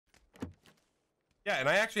Yeah, and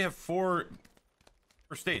I actually have 4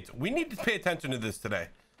 first aids. We need to pay attention to this today.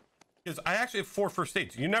 Because I actually have 4 first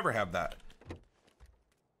aids. You never have that.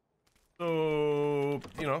 So,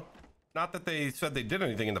 you know, not that they said they did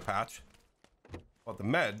anything in the patch about the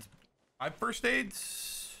meds. 5 first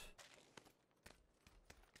aids.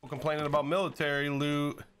 People complaining about military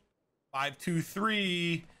loot.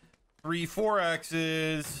 523. 3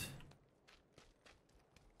 4X's.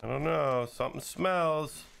 I don't know. Something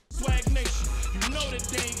smells. Swag Nation, you know that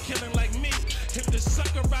they ain't killing like me. If the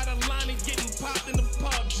sucker ride a line and getting popped in the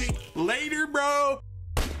PUBG. Later, bro.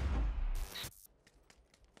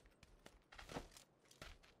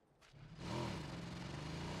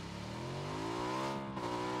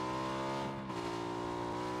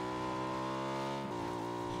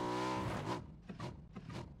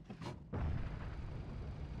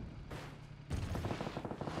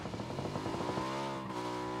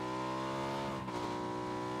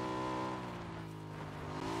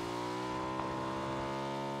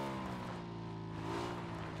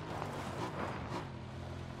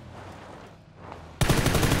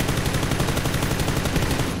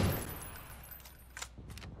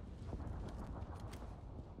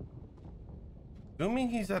 Assuming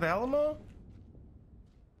he's at Alamo?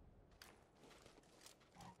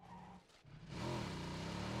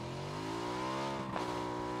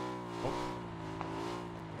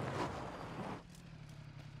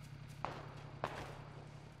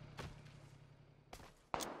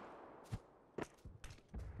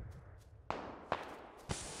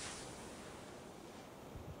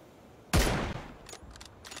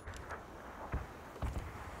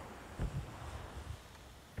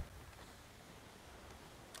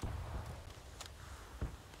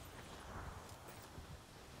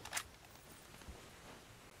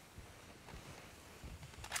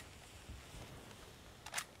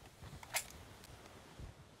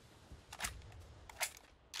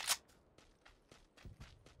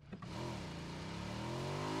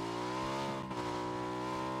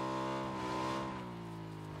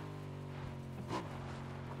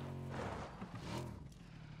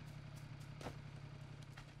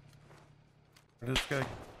 Where'd this guy?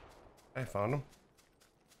 I found him.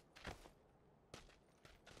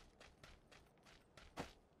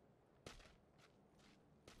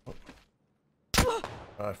 Oh.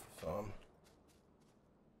 I saw him.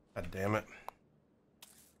 God damn it.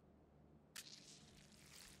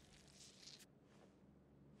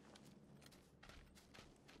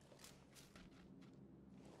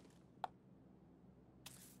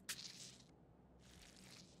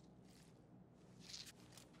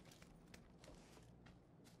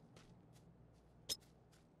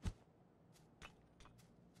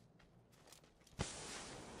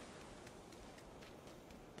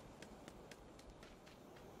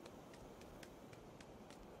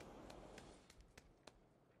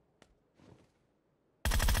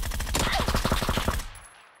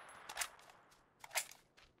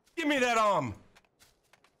 Give me that arm.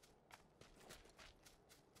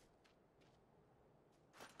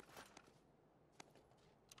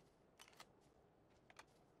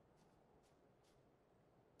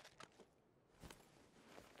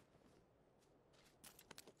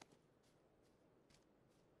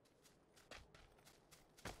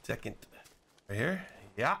 Second. Right here.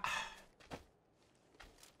 Yeah.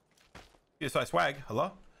 PSI swag.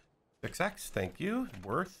 Hello? 6X. Thank you.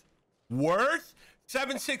 Worth.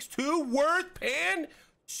 762 worth pan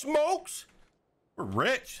smokes. We're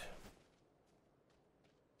rich.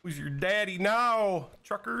 Who's your daddy now,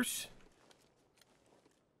 truckers?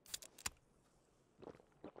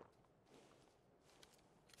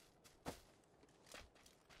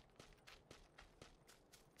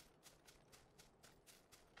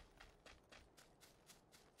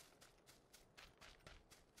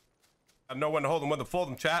 I know when to hold them, when to fold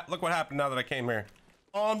them, chat. Look what happened now that I came here.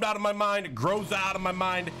 Armed out of my mind, grows out of my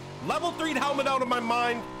mind, level 3 helmet out of my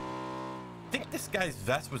mind. I think this guy's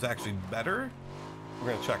vest was actually better.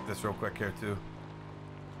 We're gonna check this real quick here too.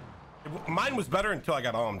 Mine was better until I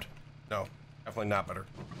got armed. No, definitely not better.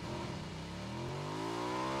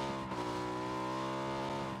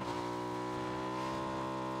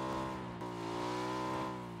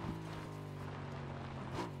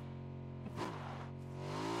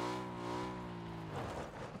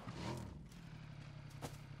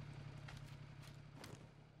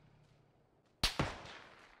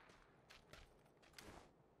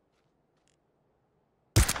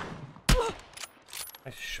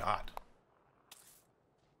 Nice shot.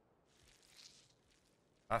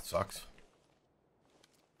 That sucks.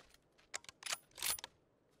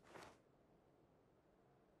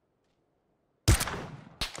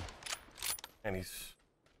 And he's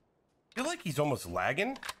I feel like he's almost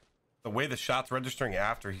lagging. The way the shot's registering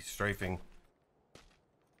after he's strafing.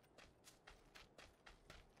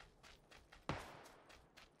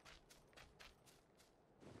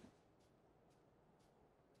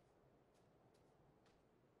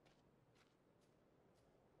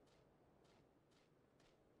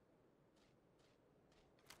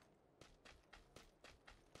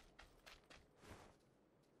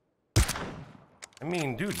 I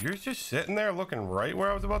mean, dude, you're just sitting there looking right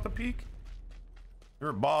where I was about to peek.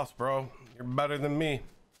 You're a boss, bro. You're better than me.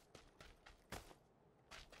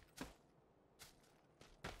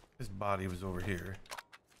 His body was over here.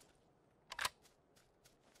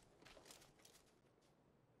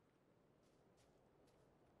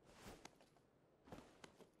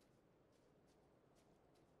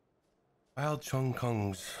 Wild Chung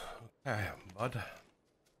Kungs. Okay, bud.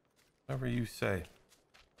 Whatever you say.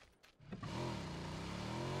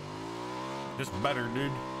 Just better,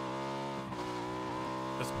 dude.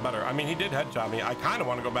 Just better. I mean, he did headshot me. I kind of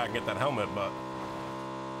want to go back and get that helmet, but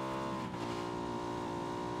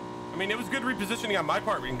I mean, it was good repositioning on my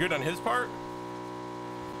part, being good on his part.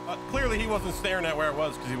 Clearly, he wasn't staring at where it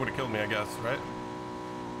was because he would have killed me, I guess, right?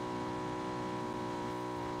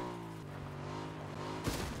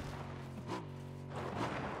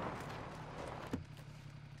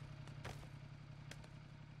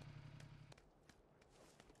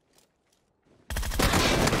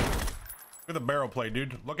 Look at the barrel play,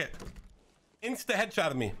 dude. Look at insta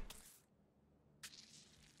headshot of me.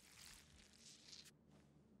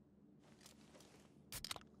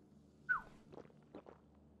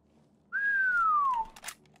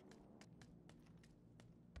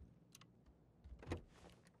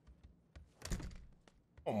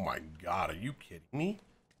 Oh my God, are you kidding me?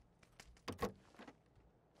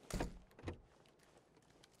 All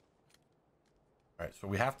right, so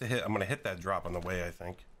we have to hit, I'm gonna hit that drop on the way, I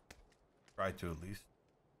think. Try to at least.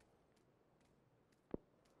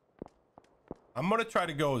 I'm gonna try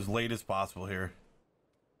to go as late as possible here.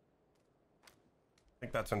 I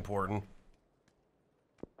think that's important.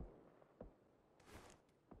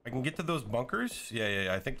 I can get to those bunkers.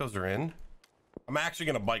 Yeah, I think those are in. I'm actually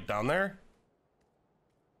gonna bike down there.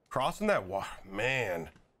 Crossing that water, man.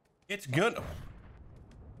 It's good.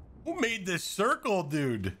 Who made this circle,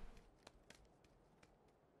 dude?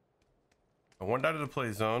 I went out of the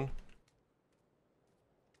play zone.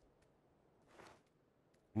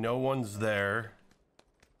 No one's there.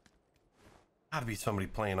 Gotta be somebody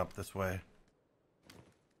playing up this way.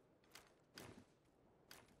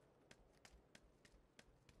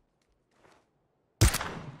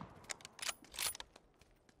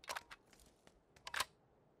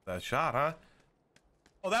 That shot, huh?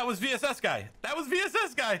 Oh, that was VSS guy. That was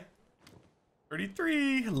VSS guy.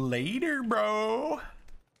 33. Later, bro.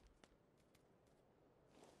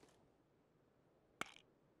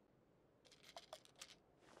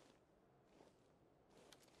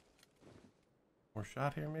 More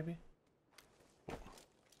shot here, maybe?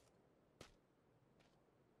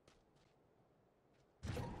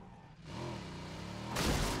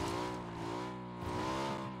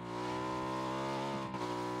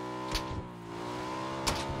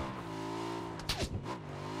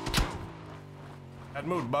 Bad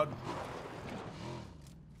mood, bud.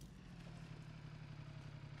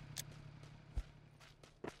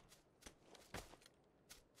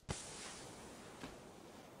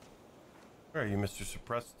 Where are you, Mr.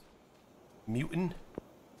 Suppressed Mutant?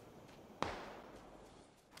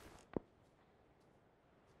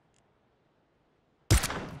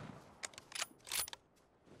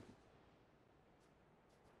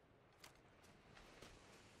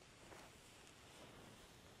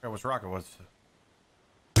 Where was Rocket was?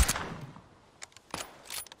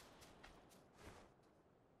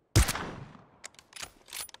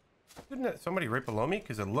 Shooting at somebody right below me?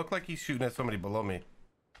 Because it looked like he's shooting at somebody below me.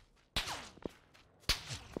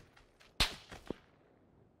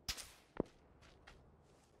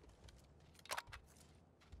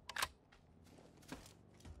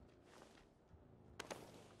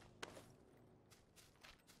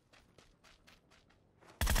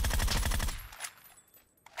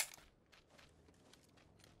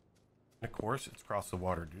 Of course, it's across the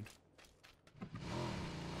water, dude.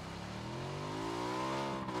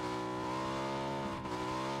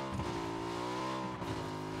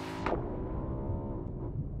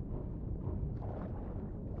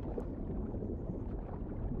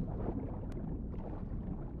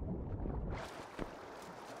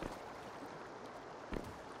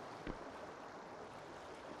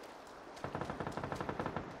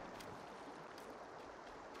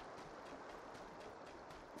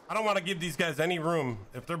 I don't want to give these guys any room.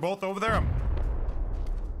 If they're both over there,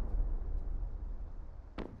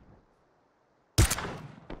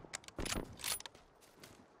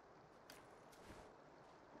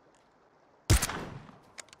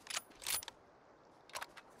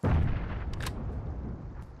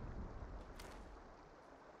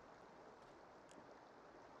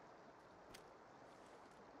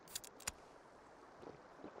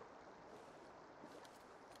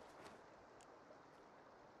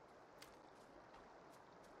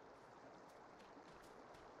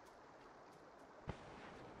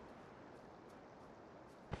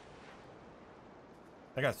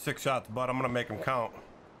 I got 6 shots, but I'm gonna make them count.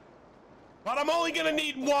 But I'm only gonna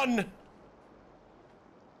need 1.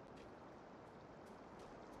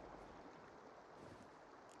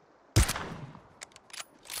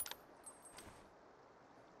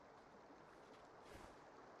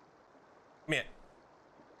 Man,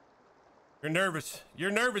 you're nervous.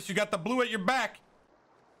 You're nervous. You got the blue at your back.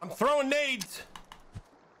 I'm throwing nades.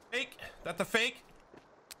 Fake. That's a fake.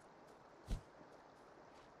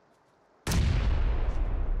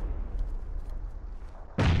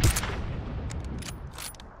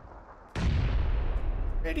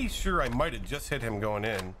 Pretty sure I might have just hit him going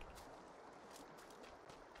in.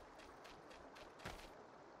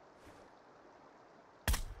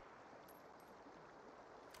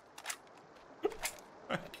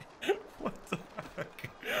 What the heck?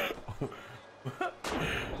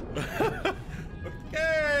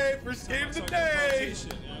 Okay, first game of the day.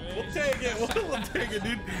 We'll take it. We'll take it,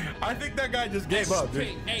 dude. I think that guy just gave up,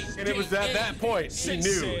 dude. And it was at that point he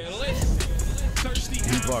knew.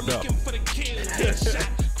 He fucked up.